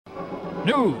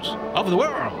News of the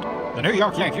world. The New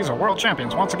York Yankees are world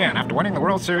champions once again after winning the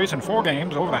World Series in 4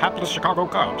 games over the hapless Chicago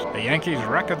Cubs. The Yankees'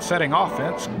 record-setting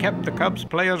offense kept the Cubs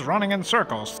players running in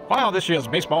circles. While this year's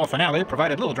baseball finale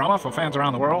provided little drama for fans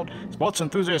around the world, sports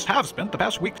enthusiasts have spent the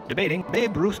past week debating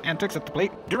Babe Ruth's antics at the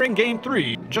plate during Game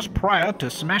 3, just prior to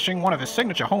smashing one of his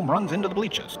signature home runs into the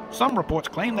bleachers. Some reports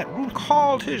claim that Ruth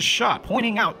called his shot,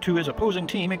 pointing out to his opposing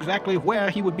team exactly where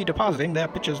he would be depositing their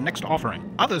pitcher's next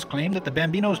offering. Others claim that the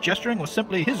Bambino's gesturing was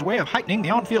simply his way of heightening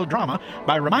the on-field drama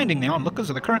by reminding the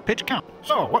onlookers of the current pitch count.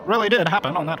 So, what really did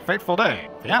happen on that fateful day?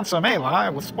 The answer may lie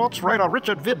with sports writer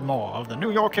Richard Vidmore of the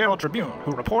New York Herald Tribune,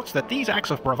 who reports that these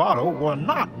acts of bravado were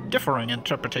not differing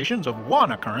interpretations of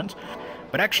one occurrence,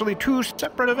 but actually 2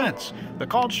 separate events. The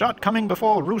called shot coming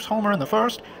before Ruth's homer in the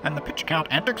first, and the pitch count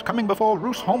antics coming before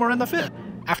Ruth's homer in the 5th.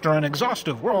 After an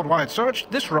exhaustive worldwide search,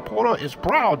 this reporter is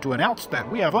proud to announce that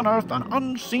we have unearthed an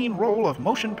unseen roll of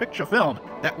motion picture film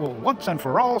that will once and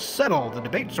for all settle the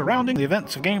debate surrounding the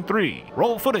events of Game 3.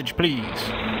 Roll footage, please.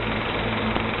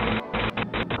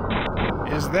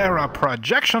 Is there a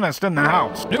projectionist in the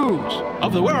house? News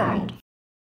of the world.